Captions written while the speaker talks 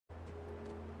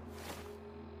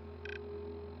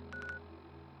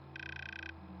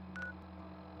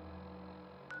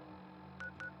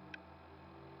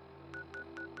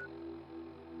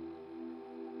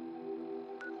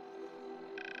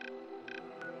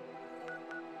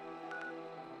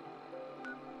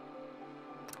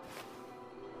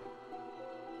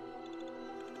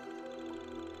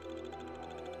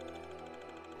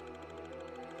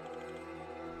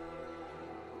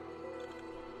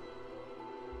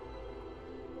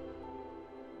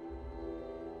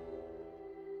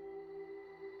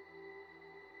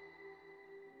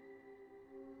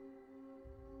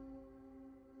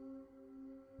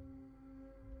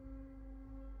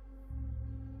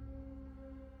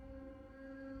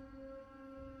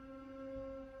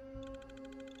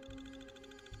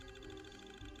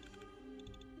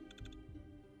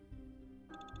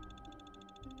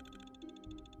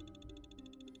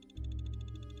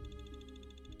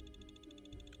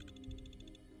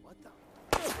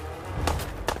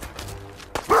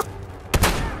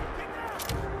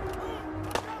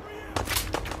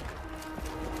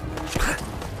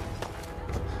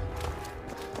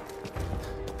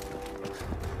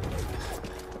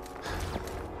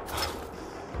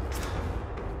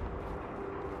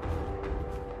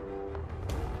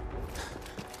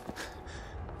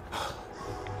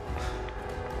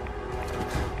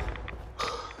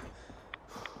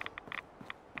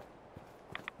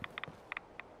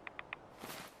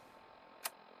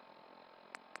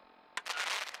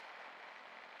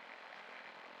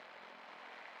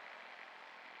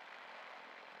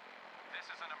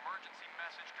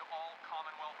message to all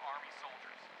Commonwealth Army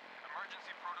soldiers.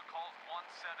 Emergency protocols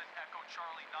 17 Echo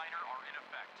Charlie Niner are in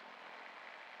effect.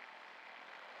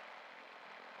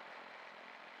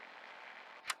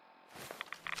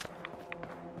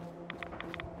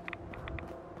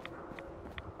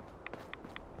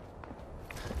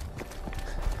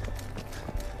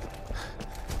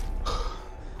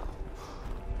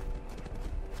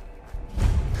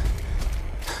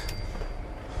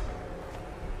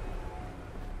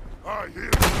 I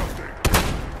hear something!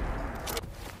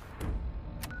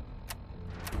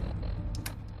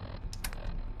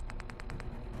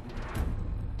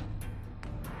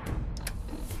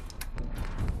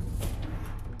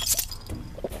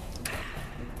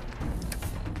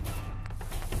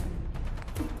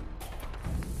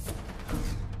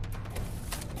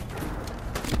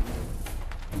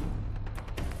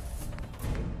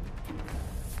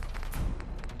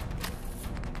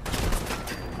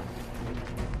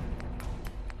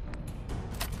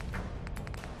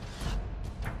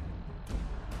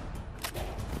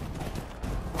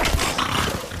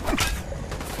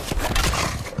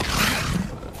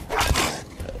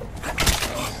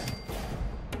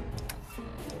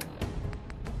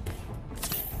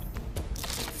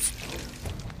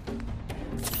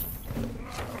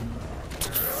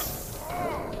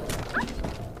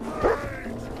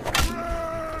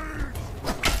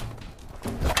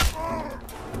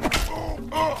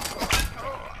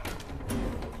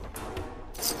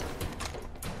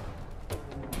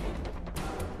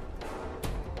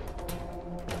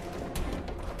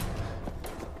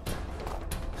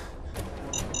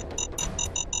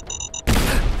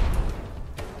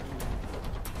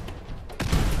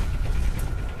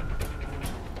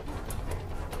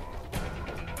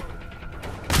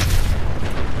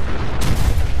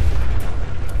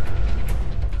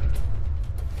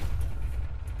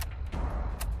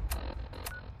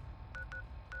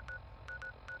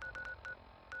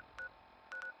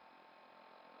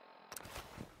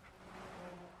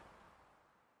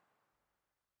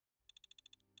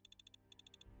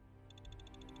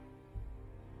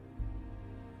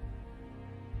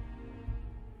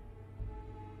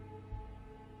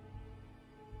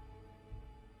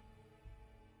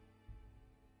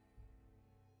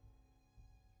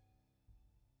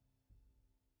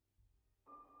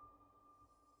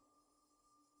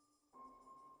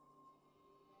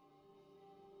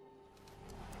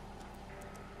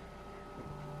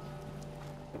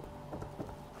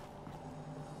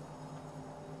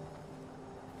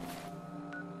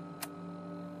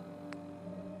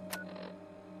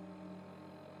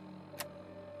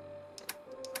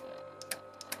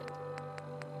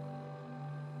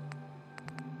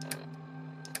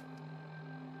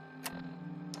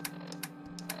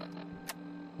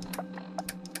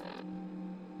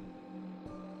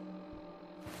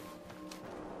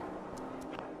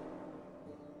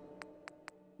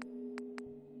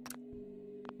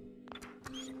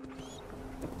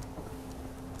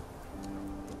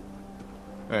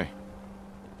 Hey.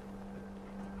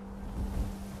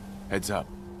 Heads up.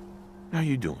 How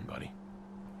you doing, buddy?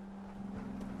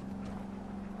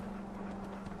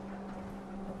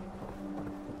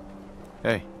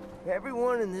 Hey.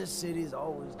 Everyone in this city's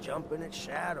always jumping at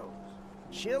shadows.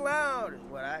 Chill out is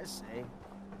what I say.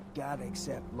 Gotta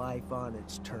accept life on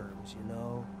its terms, you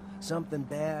know? Something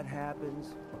bad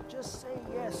happens, just say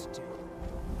yes to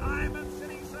it. Diamond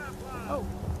City Surplus! Oh,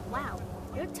 wow.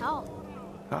 You're tall.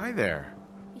 Hi there.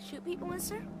 You shoot people,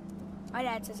 mister? My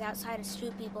dad says outsiders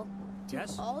shoot people. Do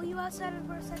Yes? all you outsiders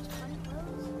wear such funny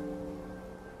clothes?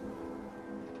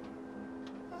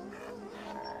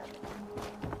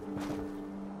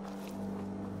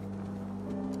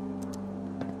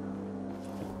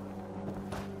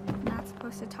 Not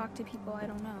supposed to talk to people I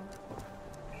don't know.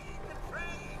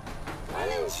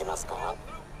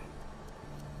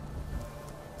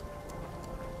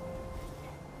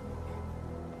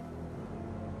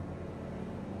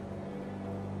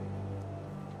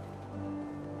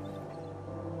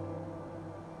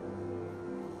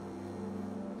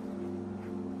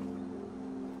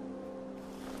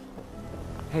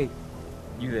 Hey,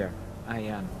 you there. I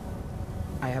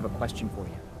have a question for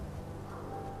you.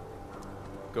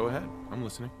 Go ahead. I'm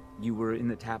listening. You were in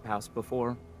the tap house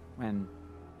before, when...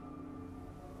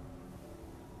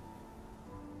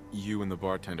 You and the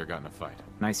bartender got in a fight.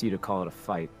 Nice of you to call it a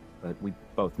fight, but we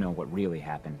both know what really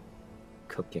happened.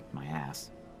 Cook kicked my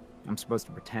ass. I'm supposed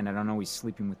to pretend I don't know he's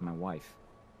sleeping with my wife,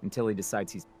 until he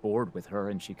decides he's bored with her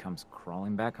and she comes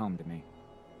crawling back home to me.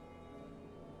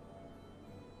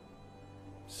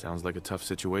 Sounds like a tough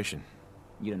situation.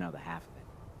 You don't know the half of it.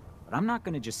 But I'm not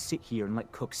gonna just sit here and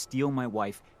let Cook steal my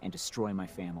wife and destroy my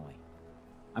family.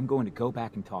 I'm going to go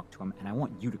back and talk to him, and I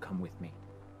want you to come with me.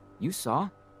 You saw?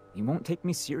 He won't take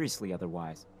me seriously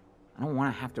otherwise. I don't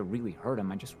want to have to really hurt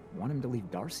him. I just want him to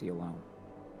leave Darcy alone.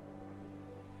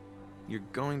 You're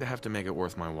going to have to make it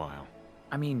worth my while.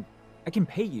 I mean, I can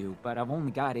pay you, but I've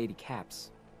only got 80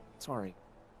 caps. Sorry.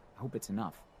 I hope it's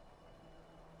enough.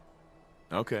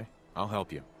 Okay, I'll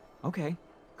help you. Okay,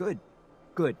 good.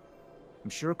 Good. I'm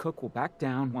sure Cook will back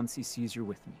down once he sees you're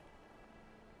with me.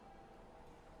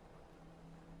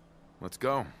 Let's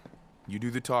go. You do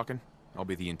the talking, I'll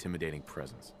be the intimidating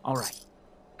presence. All right.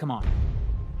 Come on.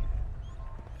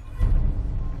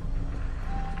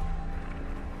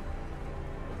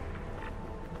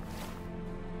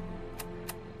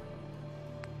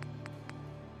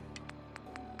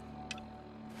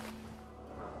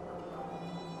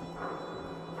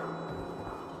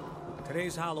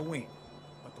 Today's Halloween,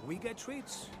 but do we get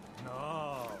treats?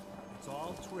 No, it's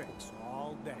all tricks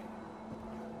all day.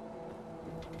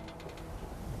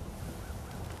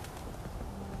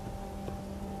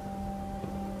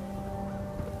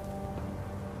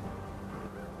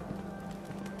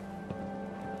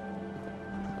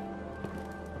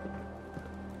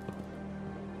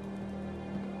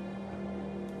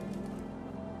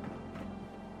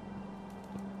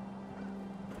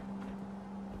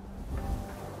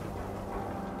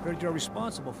 Heard you're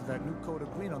responsible for that new coat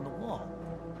of green on the wall.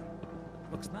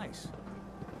 Looks nice.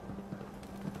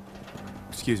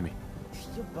 Excuse me.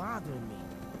 You're bothering me.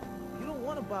 You don't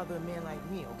want to bother a man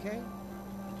like me, okay?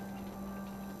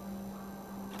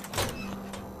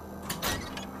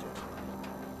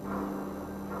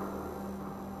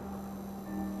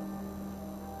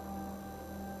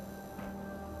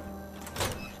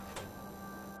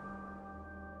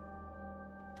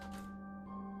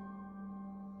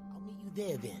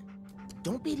 There then.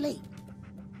 Don't be late.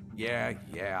 Yeah,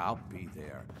 I'll be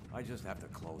there. I just have to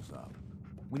close up.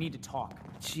 We need to talk.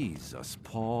 Jesus,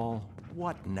 Paul.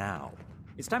 What now?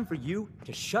 It's time for you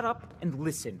to shut up and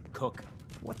listen, Cook.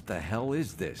 What the hell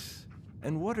is this?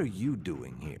 And what are you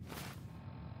doing here?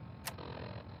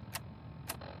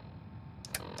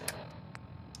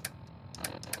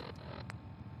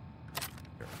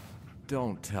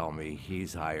 Don't tell me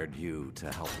he's hired you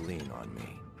to help lean on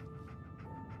me.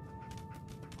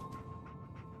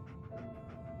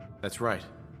 That's right.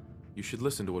 You should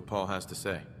listen to what Paul has to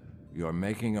say. You're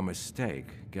making a mistake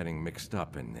getting mixed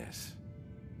up in this.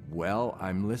 Well,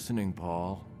 I'm listening,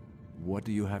 Paul. What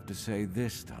do you have to say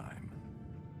this time?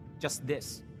 Just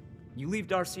this. You leave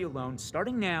Darcy alone,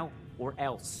 starting now, or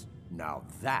else. Now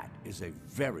that is a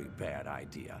very bad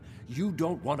idea. You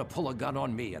don't want to pull a gun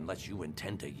on me unless you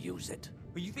intend to use it.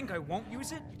 But you think I won't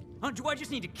use it? Huh? Do I just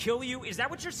need to kill you? Is that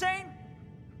what you're saying?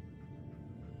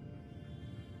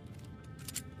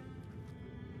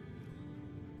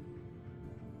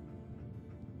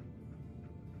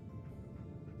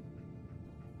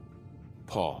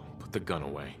 Paul, put the gun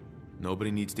away.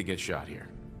 Nobody needs to get shot here.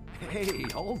 Hey,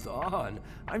 hold on.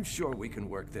 I'm sure we can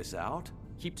work this out.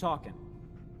 Keep talking.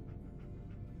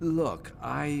 Look,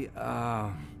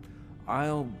 I'll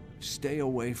stay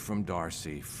away from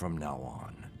Darcy from now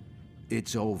on.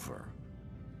 It's over.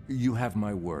 You have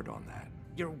my word on that.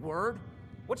 Your word?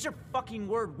 What's your fucking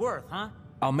word worth, huh?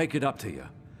 I'll make it up to you.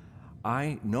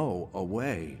 I know a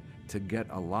way to get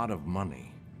a lot of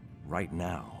money right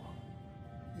now.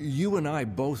 You and I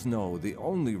both know the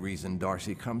only reason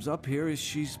Darcy comes up here is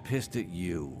she's pissed at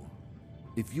you.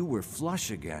 If you were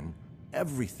flush again,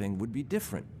 everything would be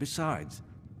different. Besides,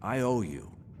 I owe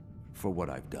you for what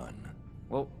I've done.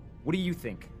 Well, what do you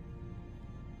think?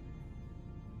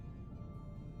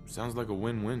 Sounds like a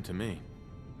win-win to me.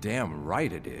 Damn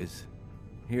right it is.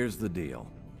 Here's the deal.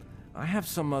 I have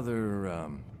some other,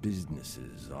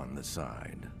 businesses on the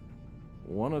side.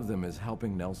 One of them is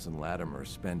helping Nelson Latimer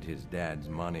spend his dad's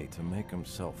money to make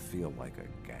himself feel like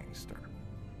a gangster.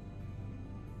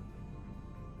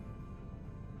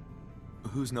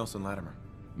 Who's Nelson Latimer?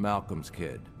 Malcolm's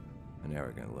kid. An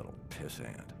arrogant little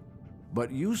pissant.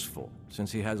 But useful,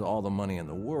 since he has all the money in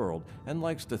the world and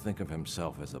likes to think of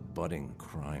himself as a budding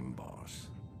crime boss.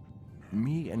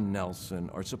 Me and Nelson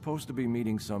are supposed to be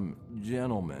meeting some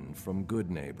gentleman from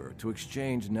Goodneighbor to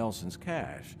exchange Nelson's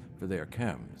cash for their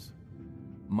chems.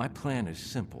 My plan is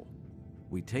simple.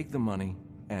 We take the money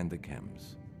and the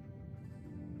chems.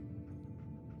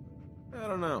 I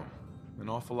don't know. An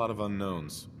awful lot of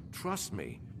unknowns. Trust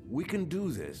me, we can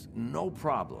do this, no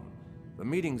problem. The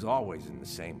meeting's always in the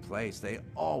same place. They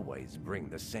always bring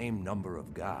the same number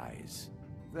of guys.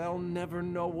 They'll never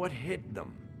know what hit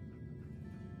them.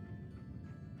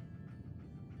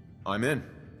 I'm in.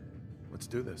 Let's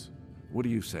do this. What do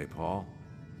you say, Paul?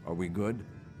 Are we good?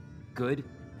 Good?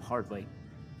 Hardly.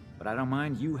 but I don't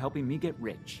mind you helping me get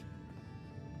rich.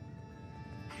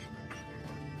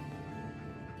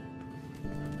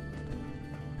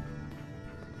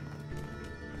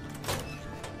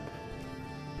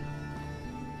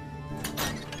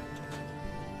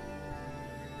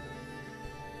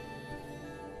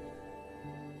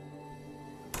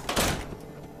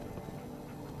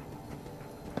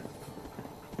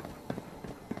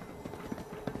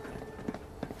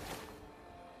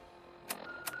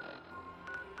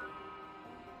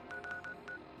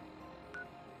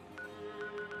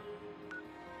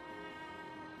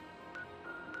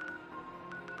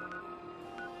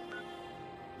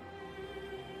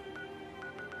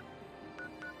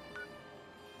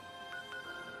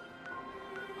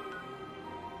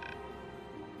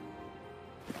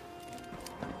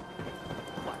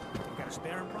 What? You got a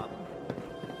sparing problem?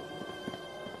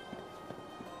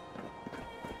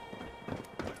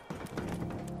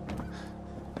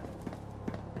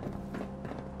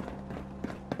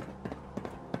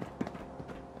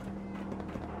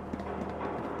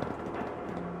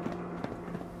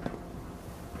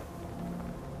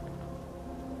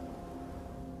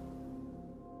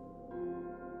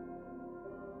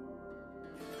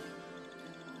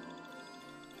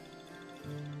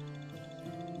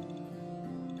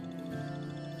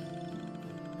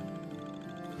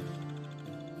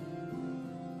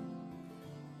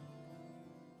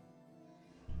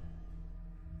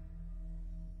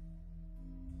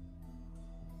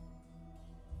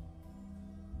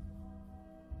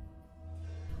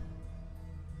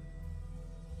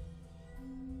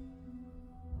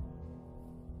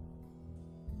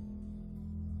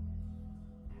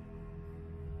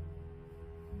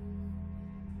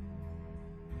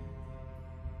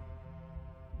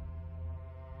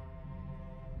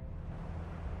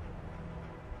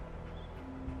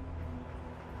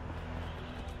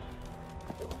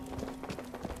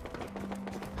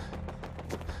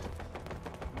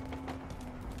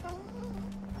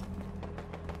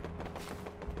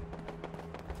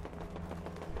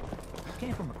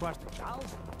 Came from across the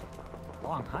Charles?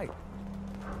 Long hike.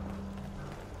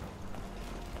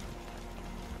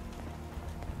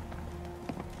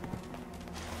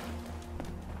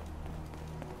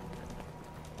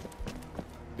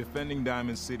 Defending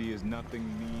Diamond City is nothing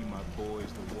me, my boys,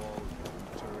 the walls,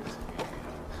 the turrets.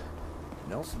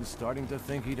 Nelson's starting to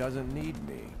think he doesn't need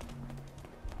me.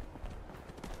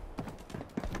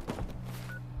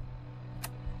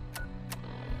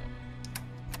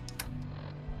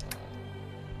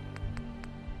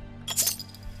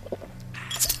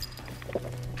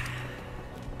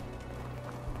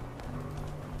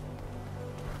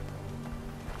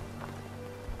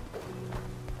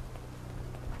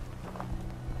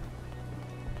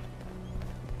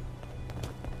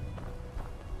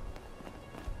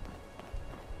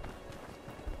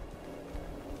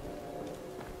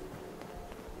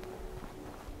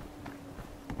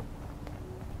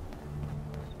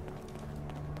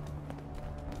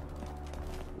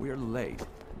 We're late,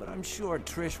 but I'm sure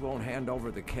Trish won't hand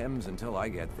over the chems until I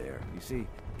get there. You see,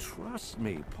 trust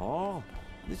me, Paul.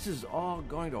 This is all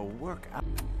going to work out.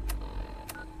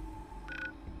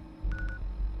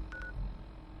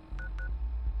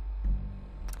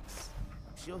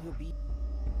 I'm sure he'll be...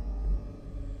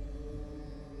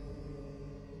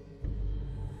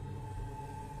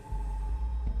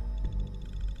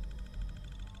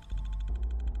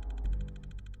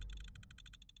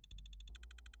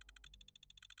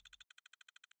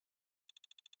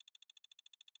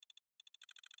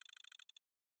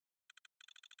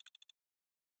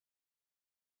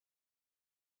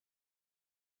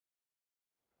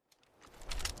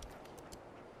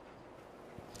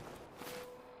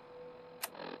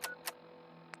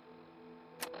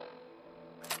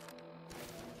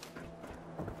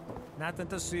 Nothing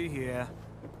to see here.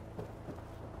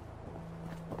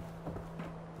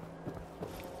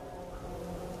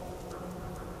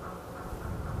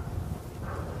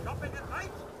 Shopping at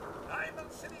night?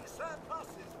 Diamond City Surplus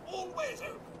is always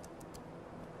open.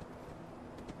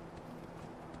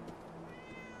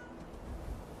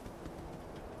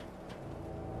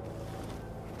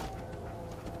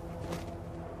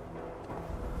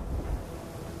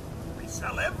 We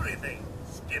sell everything.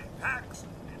 Skin packs.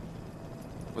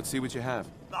 Let's see what you have.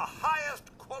 The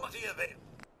highest quality of it.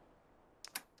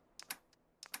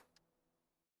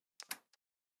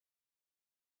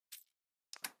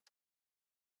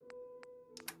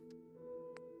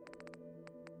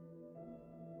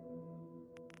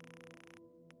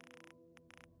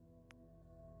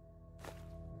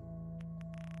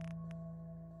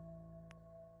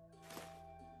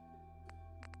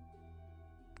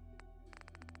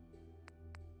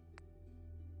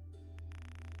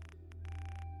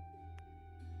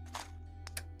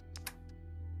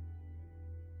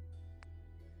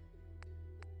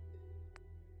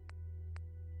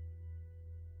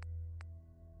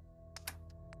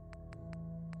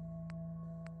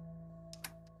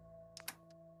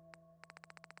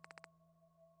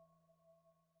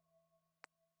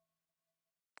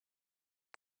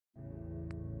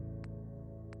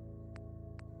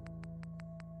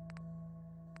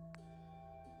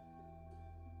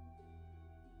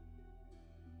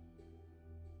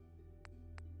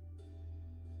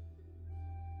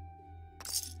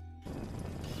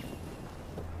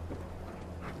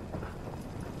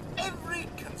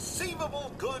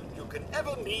 valuable good you can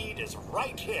ever need is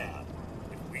right here.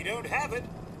 If we don't have it,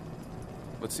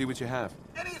 Let's see what you have.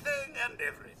 anything and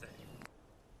everything.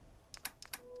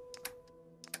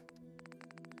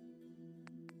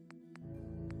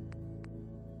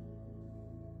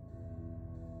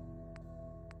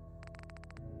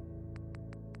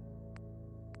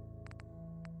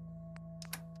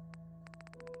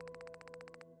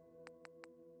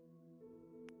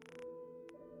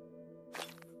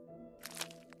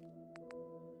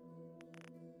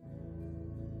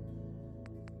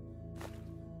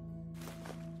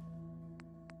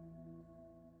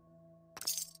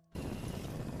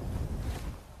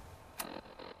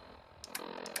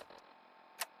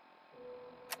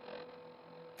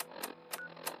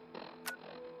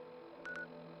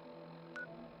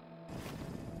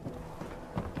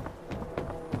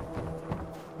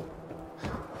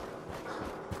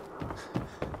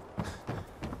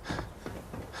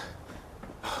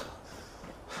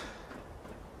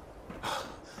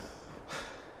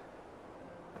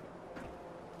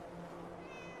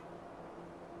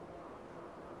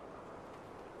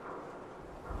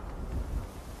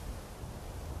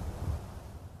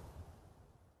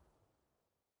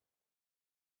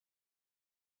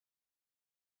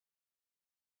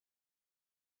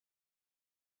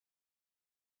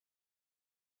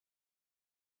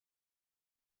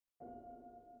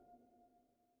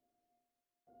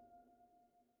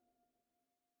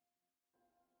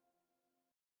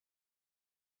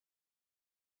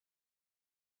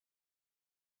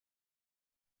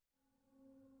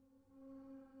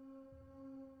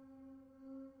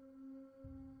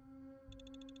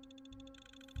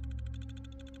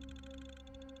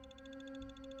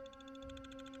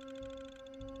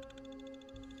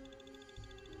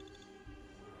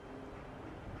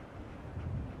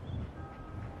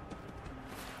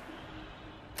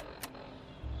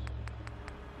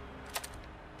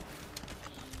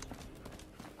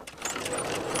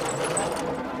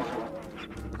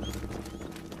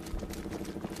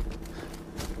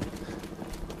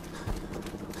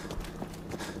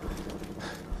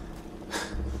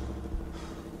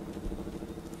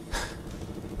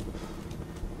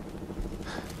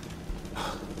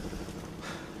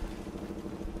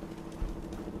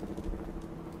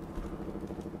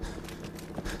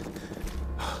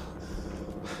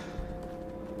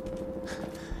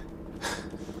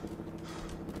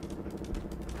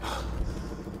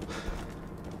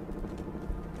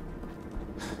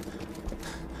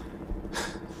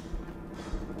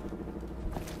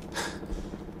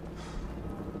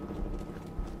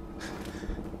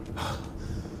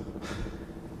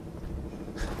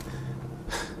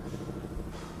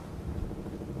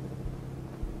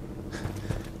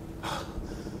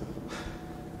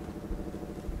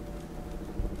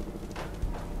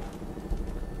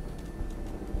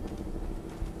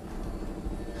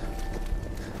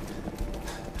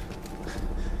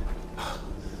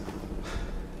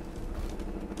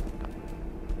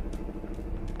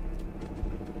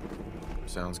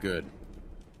 Sounds good.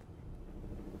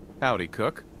 Howdy,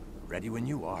 Cook. Ready when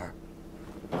you are.